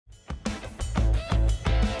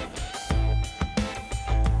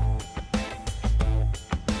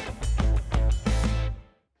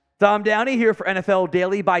Tom Downey here for NFL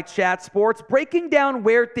Daily by Chat Sports, breaking down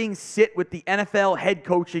where things sit with the NFL head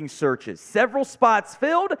coaching searches. Several spots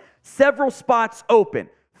filled, several spots open.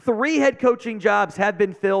 3 head coaching jobs have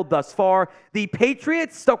been filled thus far. The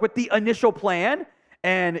Patriots stuck with the initial plan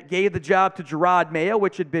and gave the job to Gerard Mayo,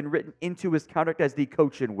 which had been written into his contract as the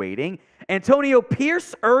coach in waiting. Antonio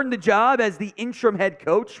Pierce earned the job as the interim head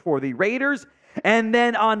coach for the Raiders. And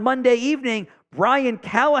then on Monday evening, Brian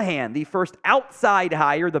Callahan, the first outside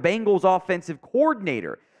hire, the Bengals offensive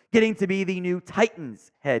coordinator, getting to be the new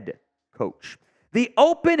Titans head coach. The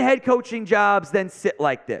open head coaching jobs then sit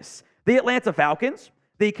like this: the Atlanta Falcons,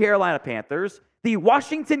 the Carolina Panthers, the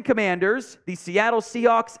Washington Commanders, the Seattle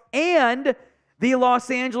Seahawks, and the Los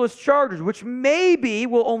Angeles Chargers, which maybe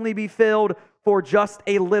will only be filled for just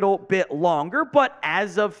a little bit longer, but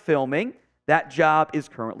as of filming, that job is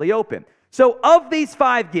currently open. So of these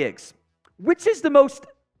 5 gigs, which is the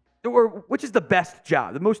best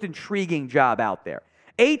job, the most intriguing job out there?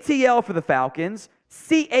 ATL for the Falcons,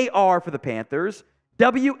 CAR for the Panthers,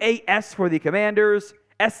 WAS for the Commanders,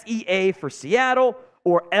 SEA for Seattle,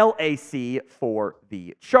 or LAC for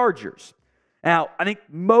the Chargers. Now, I think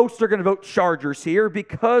most are going to vote Chargers here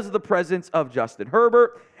because of the presence of Justin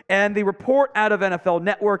Herbert, and the report out of NFL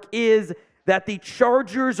Network is that the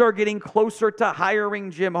Chargers are getting closer to hiring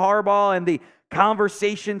Jim Harbaugh, and the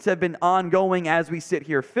conversations have been ongoing as we sit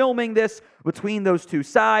here filming this between those two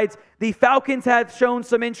sides. The Falcons have shown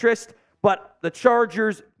some interest, but the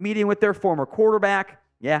Chargers meeting with their former quarterback,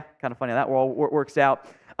 yeah, kind of funny how that all works out,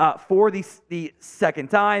 for the second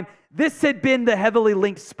time. This had been the heavily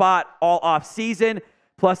linked spot all off season.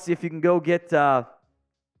 Plus, if you can go get the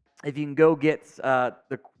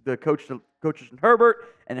coach from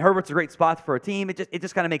Herbert, and Herbert's a great spot for a team, it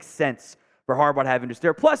just kind of makes sense for Harbaugh to have interest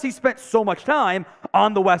there. Plus, he spent so much time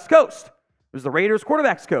on the West Coast. He was the Raiders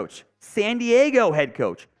quarterbacks coach, San Diego head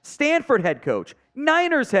coach, Stanford head coach,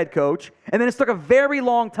 Niners head coach, and then it's took a very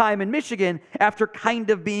long time in Michigan after kind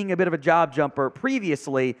of being a bit of a job jumper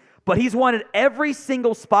previously. But he's wanted every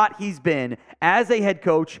single spot he's been as a head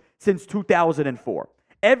coach since 2004.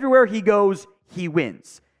 Everywhere he goes, he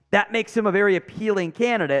wins. That makes him a very appealing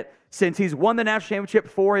candidate since he's won the national championship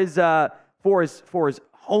for his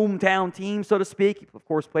hometown team, so to speak. He, of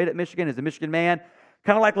course, played at Michigan as a Michigan man.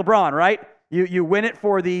 Kind of like LeBron, right? You win it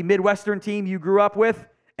for the Midwestern team you grew up with,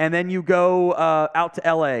 and then you go out to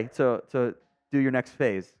L.A. to do your next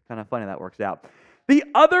phase. Kind of funny that works out. The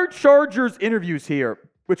other Chargers interviews here,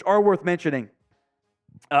 which are worth mentioning,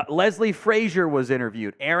 Leslie Frazier was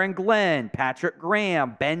interviewed, Aaron Glenn, Patrick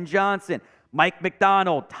Graham, Ben Johnson, Mike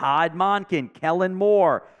McDonald, Todd Monken, Kellen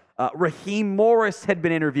Moore, Raheem Morris had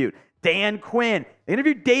been interviewed, Dan Quinn. They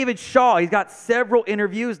interviewed David Shaw. He's got several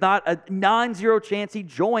interviews, not a non-zero chance he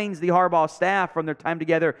joins the Harbaugh staff from their time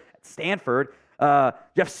together at Stanford.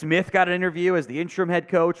 Jeff Smith got an interview as the interim head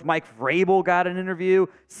coach. Mike Vrabel got an interview.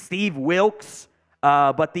 Steve Wilkes.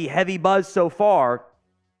 But the heavy buzz so far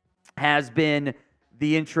has been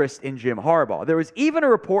the interest in Jim Harbaugh. There was even a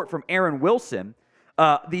report from Aaron Wilson.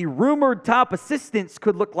 The rumored top assistants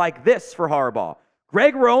could look like this for Harbaugh.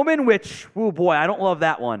 Greg Roman, which, oh boy, I don't love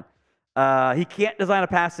that one. He can't design a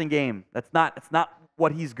passing game. That's not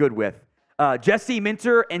what he's good with. Jesse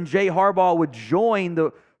Minter and Jay Harbaugh would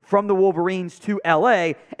join from the Wolverines to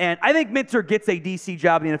LA, and I think Minter gets a DC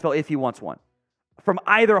job in the NFL if he wants one. From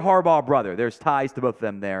either Harbaugh brother. There's ties to both of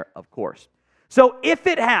them there, of course. So if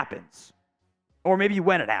it happens, or maybe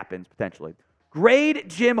when it happens, potentially, grade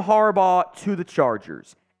Jim Harbaugh to the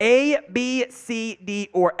Chargers. A, B, C, D,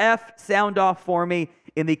 or F. Sound off for me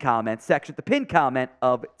in the comments section, the pinned comment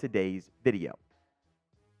of today's video.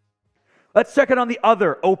 Let's check in on the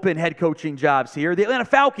other open head coaching jobs here. The Atlanta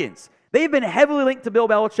Falcons. They've been heavily linked to Bill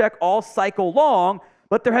Belchick all cycle long,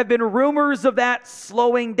 but there have been rumors of that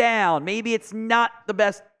slowing down. Maybe it's not the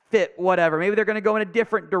best fit, whatever. Maybe they're going to go in a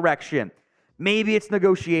different direction. Maybe it's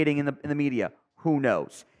negotiating in the media. Who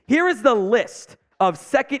knows? Here is the list of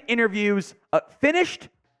second interviews finished,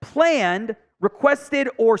 planned, requested,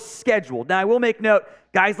 or scheduled. Now, I will make note,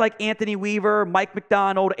 guys like Anthony Weaver, Mike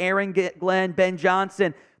McDonald, Aaron Glenn, Ben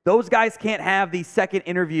Johnson, those guys can't have the second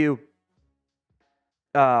interview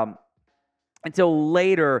until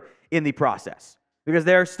later in the process because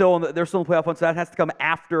they're still in the playoff hunt, so that has to come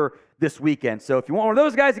after this weekend. So if you want one of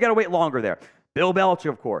those guys, you got to wait longer there. Bill Belchick,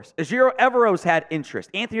 of course. Ejiro Evero's had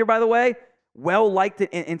interest. Anthony, by the way, well-liked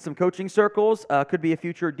in some coaching circles. Could be a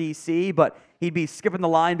future DC, but he'd be skipping the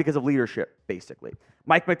line because of leadership, basically.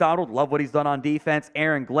 Mike McDonald, love what he's done on defense.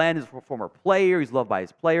 Aaron Glenn is a former player. He's loved by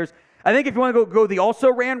his players. I think if you want to go the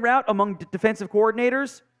also-ran route among defensive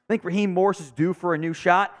coordinators, I think Raheem Morris is due for a new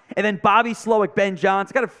shot. And then Bobby Slowick, Ben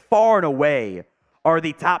Johnson, kind of far and away are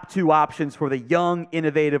the top two options for the young,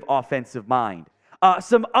 innovative offensive mind.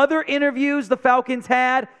 Some other interviews the Falcons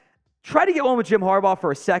had. Try to get one with Jim Harbaugh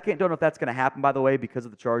for a second. Don't know if that's going to happen, by the way, because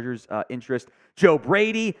of the Chargers' interest. Joe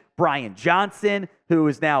Brady, Brian Johnson, who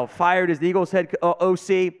is now fired as the Eagles head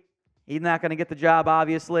OC. He's not going to get the job,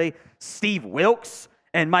 obviously. Steve Wilks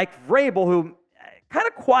and Mike Vrabel, who kind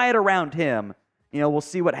of quiet around him. We'll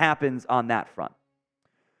see what happens on that front.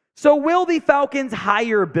 So will the Falcons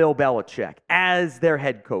hire Bill Belchick as their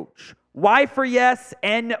head coach? Y for yes,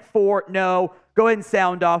 N for no. Go ahead and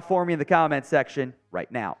sound off for me in the comment section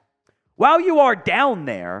right now. While you are down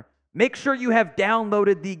there, make sure you have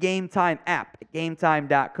downloaded the Game Time app at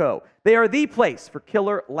gametime.co. They are the place for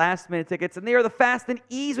killer last-minute tickets, and they are the fast and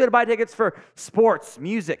easy way to buy tickets for sports,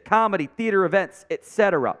 music, comedy, theater events,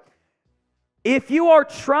 etc. If you are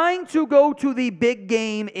trying to go to the big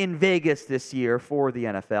game in Vegas this year for the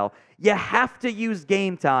NFL, you have to use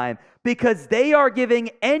Game Time because they are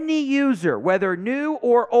giving any user, whether new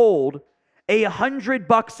or old,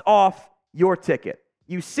 $100 off your ticket.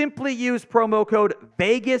 You simply use promo code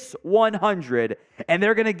Vegas100, and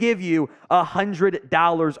they're going to give you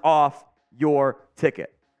 $100 off your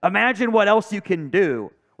ticket. Imagine what else you can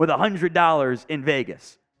do with $100 in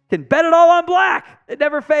Vegas. Can bet it all on black. It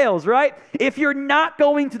never fails, right? If you're not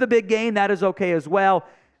going to the big game, that is okay as well.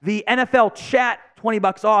 The NFL Chat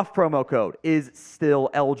 $20 off promo code is still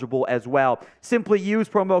eligible as well. Simply use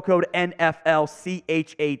promo code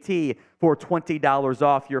NFLCHAT for $20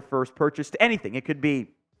 off your first purchase to anything. It could be,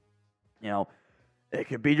 it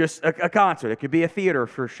could be just a concert. It could be a theater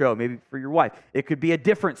for a show, maybe for your wife. It could be a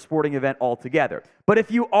different sporting event altogether. But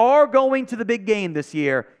if you are going to the big game this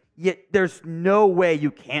year, there's no way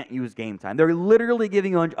you can't use Game Time. They're literally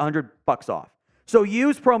giving you $100 off. So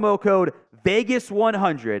use promo code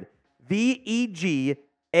Vegas100, VEGAS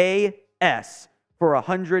for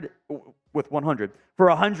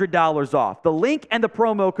 $100 off. The link and the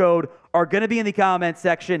promo code are going to be in the comment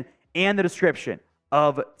section and the description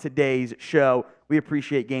of today's show. We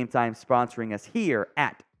appreciate Game Time sponsoring us here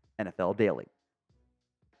at NFL Daily.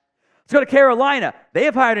 Let's go to Carolina. They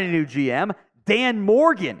have hired a new GM. Dan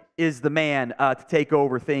Morgan is the man to take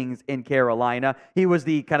over things in Carolina. He was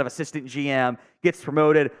the kind of assistant GM, gets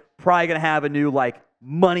promoted, probably going to have a new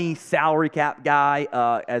money salary cap guy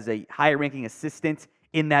as a higher-ranking assistant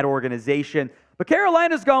in that organization. But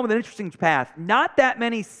Carolina's gone with an interesting path. Not that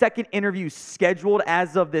many second interviews scheduled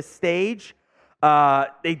as of this stage.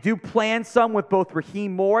 They do plan some with both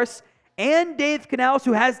Raheem Morris and Dave Canales,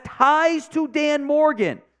 who has ties to Dan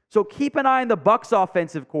Morgan. So keep an eye on the Bucs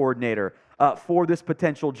offensive coordinator for this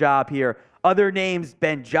potential job here. Other names,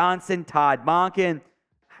 Ben Johnson, Todd Monken.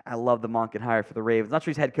 I love the Monken hire for the Ravens. Not sure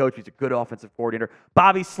he's head coach. He's a good offensive coordinator.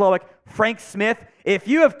 Bobby Slowick, Frank Smith. If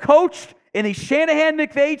you have coached in the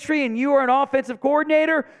Shanahan-McVay tree and you are an offensive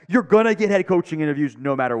coordinator, you're going to get head coaching interviews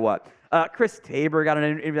no matter what. Chris Tabor got an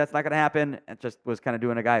interview. That's not going to happen. It just was kind of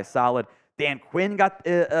doing a guy a solid. Dan Quinn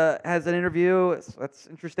has an interview. That's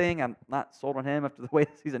interesting. I'm not sold on him after the way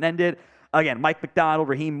the season ended. Again, Mike McDonald,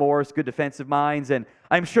 Raheem Morris, good defensive minds. And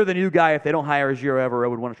I'm sure the new guy, if they don't hire Giro Evero,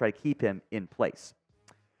 would want to try to keep him in place.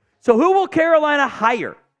 So who will Carolina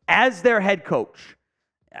hire as their head coach?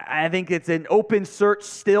 I think it's an open search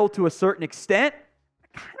still to a certain extent.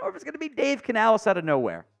 I kind of know if it's going to be Dave Canales out of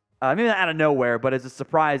nowhere. Maybe not out of nowhere, but as a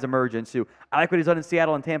surprise emergence. Who I like what he's done in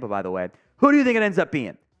Seattle and Tampa, by the way. Who do you think it ends up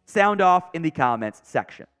being? Sound off in the comments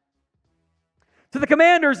section. To the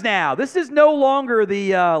Commanders now. This is no longer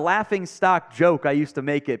the laughing stock joke I used to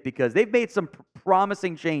make it because they've made some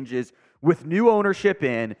promising changes with new ownership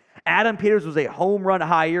in. Adam Peters was a home run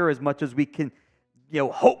hire as much as we can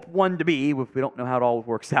hope one to be. We don't know how it all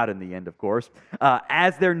works out in the end, of course.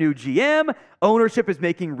 As their new GM, ownership is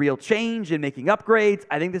making real change and making upgrades.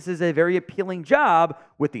 I think this is a very appealing job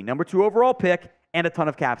with the number 2 overall pick and a ton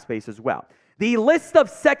of cap space as well. The list of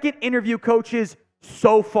second interview coaches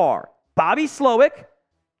so far: Bobby Slowick,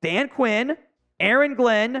 Dan Quinn, Aaron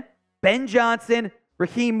Glenn, Ben Johnson,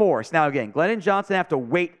 Raheem Morris. Now, again, Glenn and Johnson have to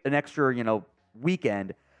wait an extra,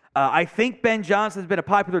 weekend. I think Ben Johnson has been a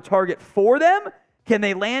popular target for them. Can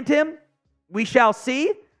they land him? We shall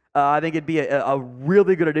see. I think it'd be a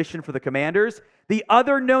really good addition for the Commanders. The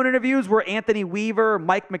other known interviews were Anthony Weaver,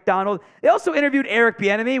 Mike McDonald. They also interviewed Eric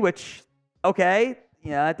Bieniemy, which, okay,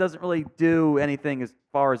 it doesn't really do anything as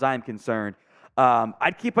far as I'm concerned.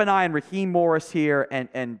 I'd keep an eye on Raheem Morris here,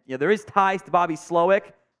 and there is ties to Bobby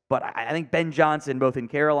Slowick, but I think Ben Johnson, both in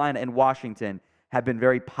Carolina and Washington, have been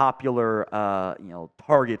very popular,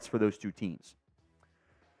 targets for those two teams.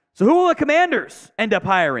 So who will the Commanders end up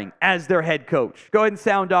hiring as their head coach? Go ahead and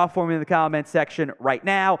sound off for me in the comments section right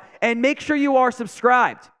now, and make sure you are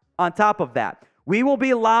subscribed on top of that. We will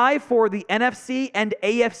be live for the NFC and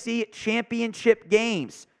AFC championship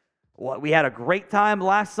games. We had a great time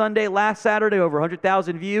last Sunday, last Saturday, over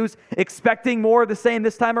 100,000 views. Expecting more of the same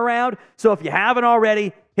this time around. So if you haven't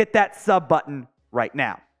already, hit that sub button right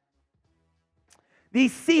now. The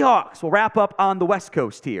Seahawks will wrap up on the West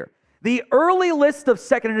Coast here. The early list of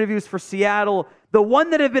second interviews for Seattle, the one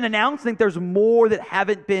that have been announced, I think there's more that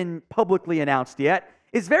haven't been publicly announced yet,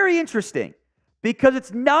 is very interesting because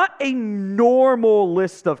it's not a normal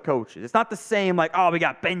list of coaches. It's not the same like, oh, we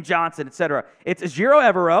got Ben Johnson, etc. It's Ejiro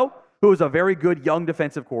Evero, who is a very good young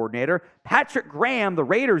defensive coordinator, Patrick Graham, the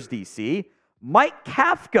Raiders DC, Mike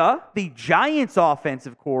Kafka, the Giants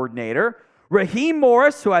offensive coordinator, Raheem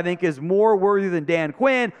Morris, who I think is more worthy than Dan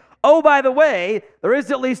Quinn. Oh, by the way, there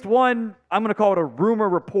is at least one, I'm going to call it a rumor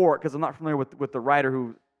report because I'm not familiar with the writer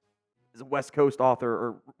who is a West Coast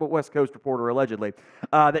author or West Coast reporter allegedly,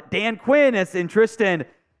 that Dan Quinn has interest in,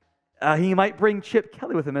 he might bring Chip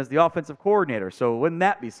Kelly with him as the offensive coordinator. So wouldn't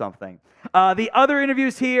that be something? The other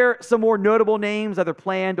interviews here, some more notable names either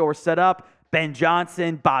planned or set up. Ben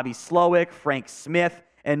Johnson, Bobby Slowick, Frank Smith,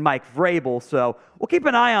 and Mike Vrabel. So we'll keep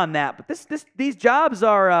an eye on that. But these jobs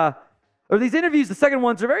are, or these interviews, the second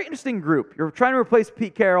ones, are a very interesting group. You're trying to replace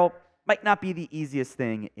Pete Carroll. Might not be the easiest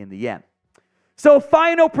thing in the end. So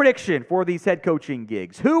final prediction for these head coaching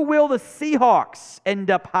gigs. Who will the Seahawks end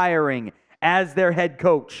up hiring as their head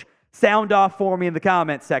coach? Sound off for me in the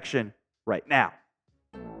comment section right now.